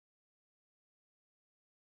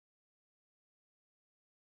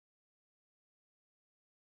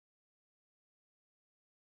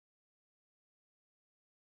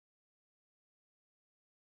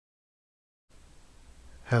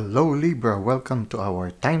Hello Libra, welcome to our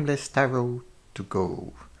Timeless Tarot to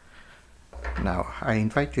Go. Now, I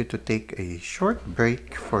invite you to take a short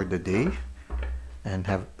break for the day and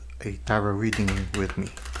have a tarot reading with me.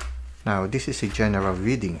 Now, this is a general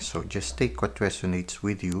reading, so just take what resonates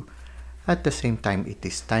with you. At the same time, it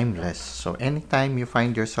is timeless, so anytime you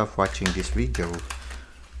find yourself watching this video,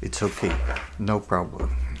 it's okay, no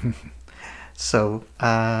problem. So,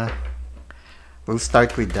 we'll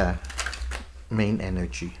start with the main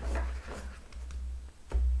energy.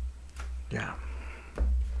 Yeah.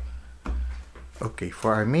 Okay,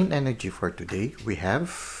 for our main energy for today, we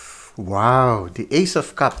have, wow, the Ace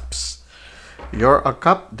of Cups. You're a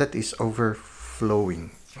cup that is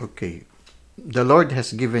overflowing. Okay, the Lord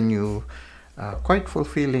has given you quite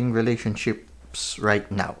fulfilling relationships right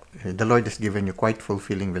now. The Lord has given you quite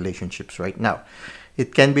fulfilling relationships right now.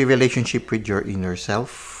 It can be relationship with your inner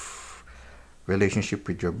self, relationship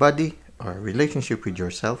with your body, or relationship with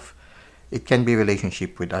yourself. It can be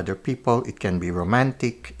relationship with other people. It can be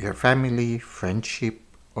romantic, your family, friendship,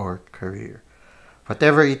 or career.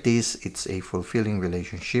 Whatever it is, it's a fulfilling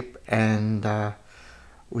relationship. And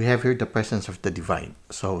we have here the presence of the divine.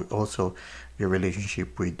 So also your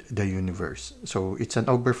relationship with the universe. So it's an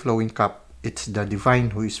overflowing cup. It's the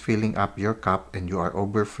divine who is filling up your cup and you are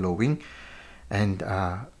overflowing. And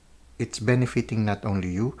it's benefiting not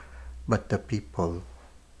only you, but the people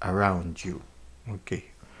around you. Okay,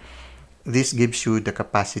 this gives you the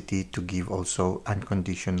capacity to give also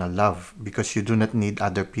unconditional love, because you do not need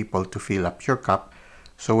other people to fill up your cup.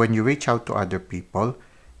 So when you reach out to other people,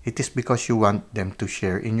 it is because you want them to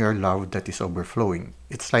share in your love that is overflowing.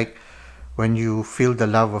 It's like when you feel the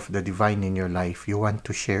love of the divine in your life, you want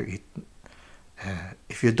to share it.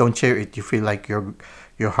 If you don't share it, you feel like your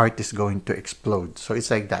heart is going to explode. So it's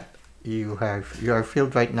like that. You are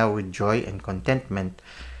filled right now with joy and contentment,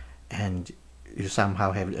 and you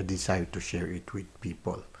somehow have a desire to share it with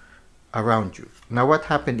people around you. Now, what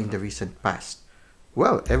happened in the recent past?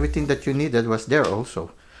 Well, everything that you needed was there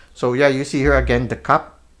also. So yeah, you see here again the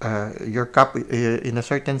cup. Your cup, in a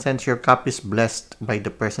certain sense, your cup is blessed by the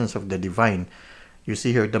presence of the divine. You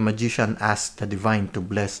see here the magician asked the divine to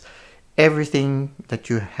bless everything that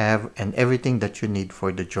you have and everything that you need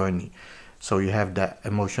for the journey. So you have the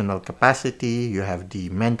emotional capacity, you have the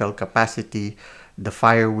mental capacity, the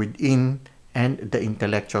fire within, and the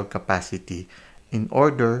intellectual capacity in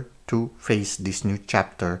order to face this new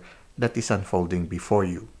chapter that is unfolding before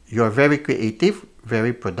you. You are very creative,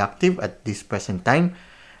 very productive at this present time,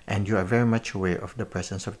 and you are very much aware of the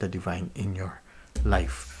presence of the divine in your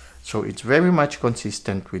life. So it's very much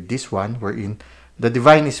consistent with this one, wherein the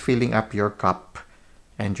divine is filling up your cup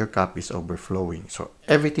and your cup is overflowing. So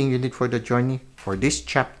everything you need for the journey, for this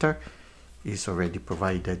chapter, is already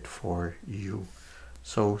provided for you.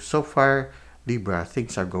 So far, Libra,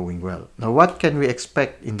 things are going well. Now, what can we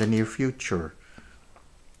expect in the near future?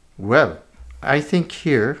 Well, I think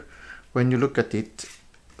here, when you look at it,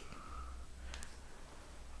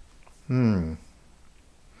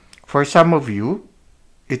 for some of you,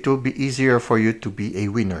 it will be easier for you to be a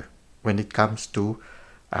winner when it comes to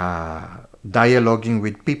dialoguing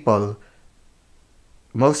with people.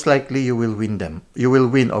 Most likely, you will win them. You will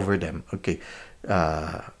win over them. Okay.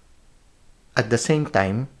 At the same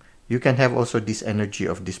time, you can have also this energy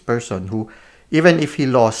of this person who, even if he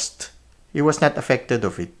lost, he was not affected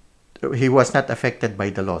of it. He was not affected by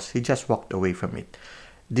the loss. He just walked away from it.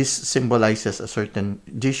 This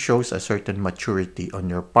shows a certain maturity on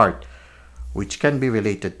your part, which can be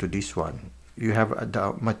related to this one. You have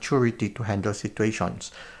the maturity to handle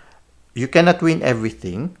situations. You cannot win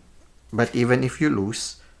everything, but even if you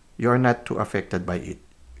lose, you're not too affected by it.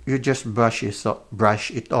 You just brush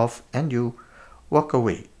it off and you walk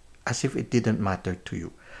away as if it didn't matter to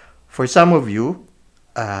you. For some of you,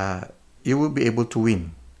 you will be able to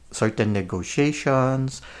win certain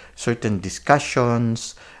negotiations, certain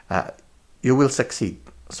discussions. You will succeed.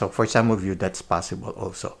 So for some of you, that's possible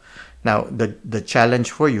also. Now, the challenge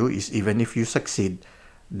for you is, even if you succeed,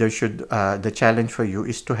 the challenge for you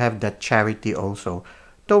is to have that charity also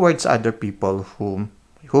towards other people whom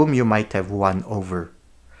you might have won over.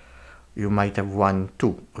 You might have won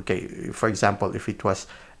too. Okay, for example, if it was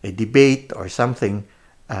a debate or something,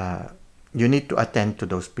 you need to attend to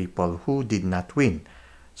those people who did not win.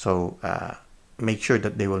 So make sure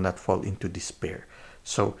that they will not fall into despair.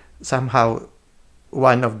 So somehow,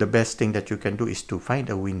 one of the best things that you can do is to find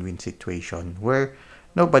a win-win situation where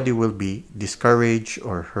nobody will be discouraged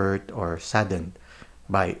or hurt or saddened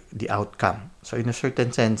by the outcome. So in a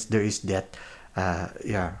certain sense, there is that,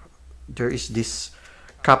 there is this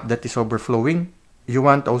cup that is overflowing. You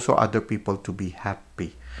want also other people to be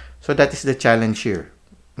happy. So that is the challenge here.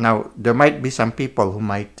 Now, there might be some people who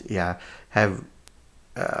might, have,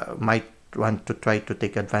 might want to try to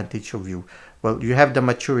take advantage of you. Well, you have the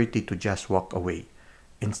maturity to just walk away.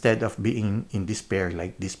 Instead of being in despair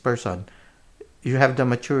like this person, you have the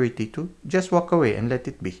maturity to just walk away and let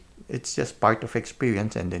it be. It's just part of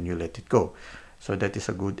experience, and then you let it go. So that is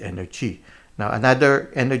a good energy. Now, another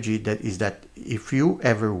energy that is that if you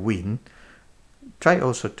ever win, try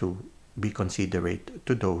also to be considerate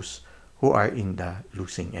to those who are in the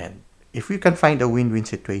losing end. If you can find a win-win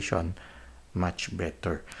situation, much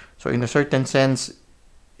better. So in a certain sense,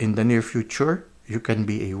 in the near future, you can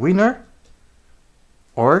be a winner,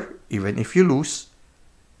 or even if you lose,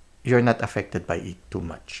 you're not affected by it too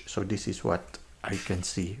much. So this is what I can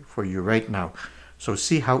see for you right now. So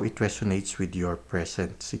see how it resonates with your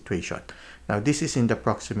present situation. Now, this is in the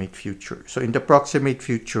proximate future. So in the proximate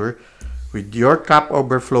future, with your cup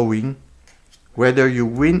overflowing, whether you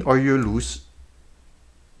win or you lose,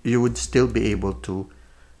 you would still be able to,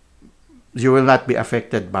 you will not be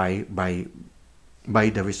affected by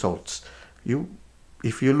the results.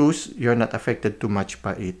 If you lose, you're not affected too much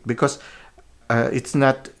by it, because it's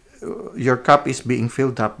not, your cup is being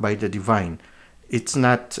filled up by the divine. It's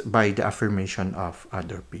not by the affirmation of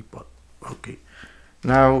other people. Okay.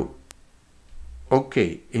 Now,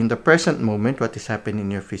 okay, in the present moment, what is happening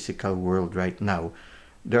in your physical world right now,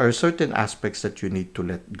 there are certain aspects that you need to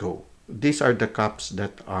let go. These are the cups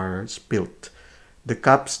that are spilt. The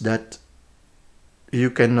cups that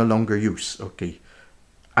you can no longer use, okay,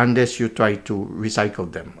 unless you try to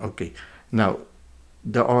recycle them, okay. Now,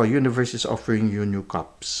 the universe is offering you new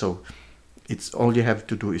cups, so it's all you have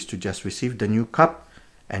to do is to just receive the new cup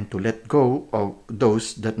and to let go of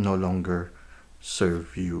those that no longer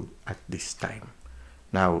serve you at this time.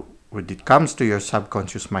 Now, when it comes to your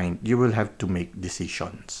subconscious mind, you will have to make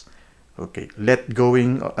decisions. Okay,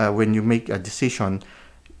 when you make a decision,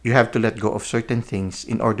 you have to let go of certain things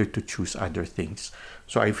in order to choose other things.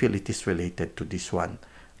 So I feel it is related to this one.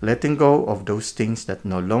 Letting go of those things that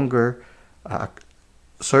no longer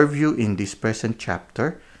serve you in this present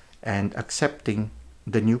chapter, and accepting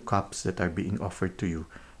the new cups that are being offered to you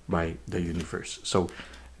by the universe. So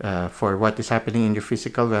for what is happening in your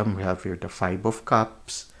physical realm, we have here the 5 of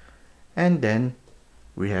Cups, and then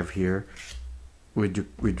we have here, with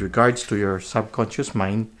regards to your subconscious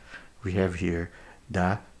mind, we have here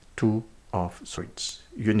the 2 of Swords.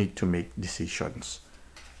 You need to make decisions.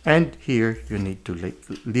 And here, you need to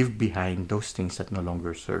leave behind those things that no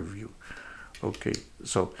longer serve you. Okay,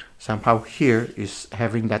 so somehow here is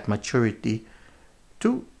having that maturity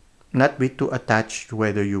to not be too attached to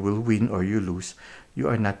whether you will win or you lose. You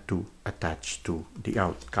are not too attached to the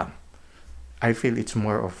outcome. I feel it's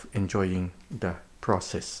more of enjoying the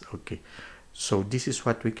process. Okay, so this is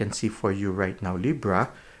what we can see for you right now,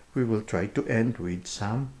 Libra. We will try to end with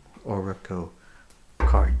some oracle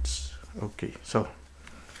cards. Okay, so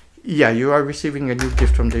yeah, you are receiving a new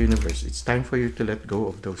gift from the universe. It's time for you to let go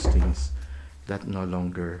of those things that no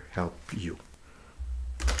longer help you.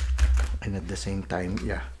 And at the same time,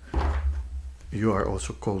 yeah, you are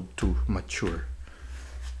also called to mature.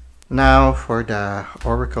 Now for the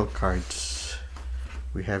oracle cards,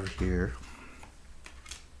 we have here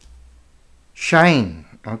Shine.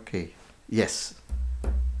 Okay, yes.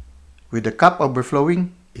 With the cup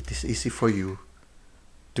overflowing, it is easy for you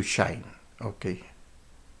to shine. Okay.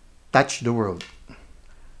 Touch the world.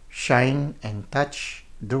 Shine and touch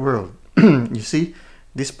the world. You see,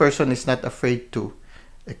 this person is not afraid to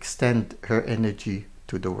extend her energy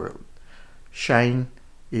to the world. Shine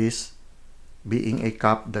is being a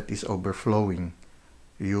cup that is overflowing.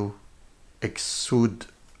 You exude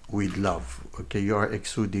with love. Okay, you are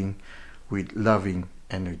exuding with loving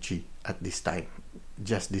energy at this time.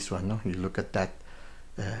 Just this one, no? You look at that.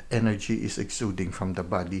 Energy is exuding from the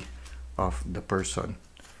body of the person.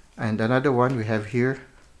 And another one we have here,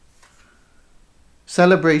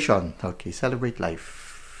 celebration. Okay, celebrate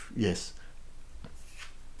life. Yes.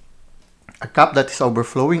 A cup that is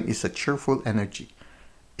overflowing is a cheerful energy.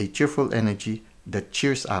 A cheerful energy that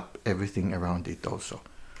cheers up everything around it also.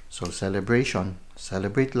 So celebration,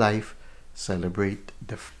 celebrate life, celebrate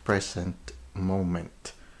the present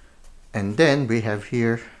moment. And then we have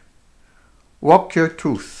here, walk your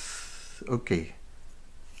truth. Okay.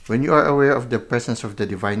 When you are aware of the presence of the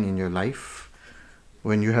divine in your life,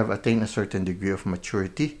 when you have attained a certain degree of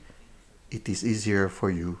maturity, it is easier for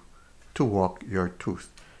you to walk your truth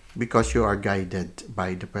because you are guided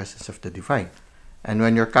by the presence of the divine. And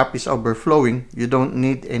when your cup is overflowing, you don't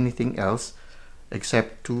need anything else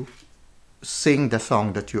except to sing the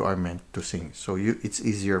song that you are meant to sing. So it's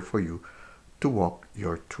easier for you to walk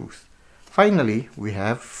your truth. Finally, we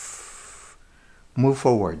have move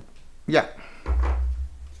forward. Yeah.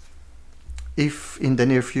 If in the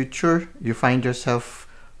near future you find yourself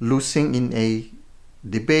losing in a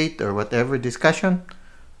debate or whatever discussion,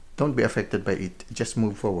 don't be affected by it. Just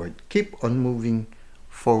move forward. Keep on moving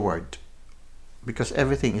forward because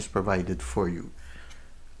everything is provided for you.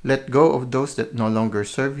 Let go of those that no longer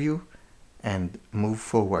serve you and move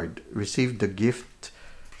forward. Receive the gift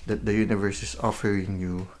that the universe is offering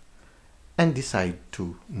you and decide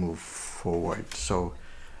to move forward. So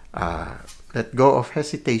let go of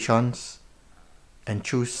hesitations and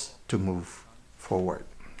choose to move forward.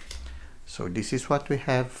 So this is what we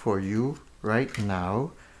have for you right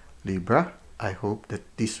now, Libra. I hope that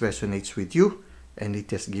this resonates with you and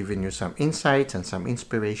it has given you some insights and some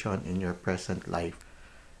inspiration in your present life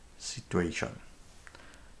situation.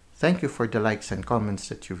 Thank you for the likes and comments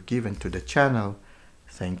that you've given to the channel.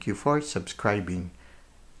 Thank you for subscribing.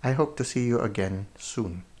 I hope to see you again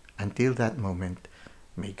soon. Until that moment,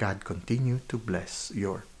 may God continue to bless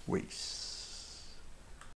your ways.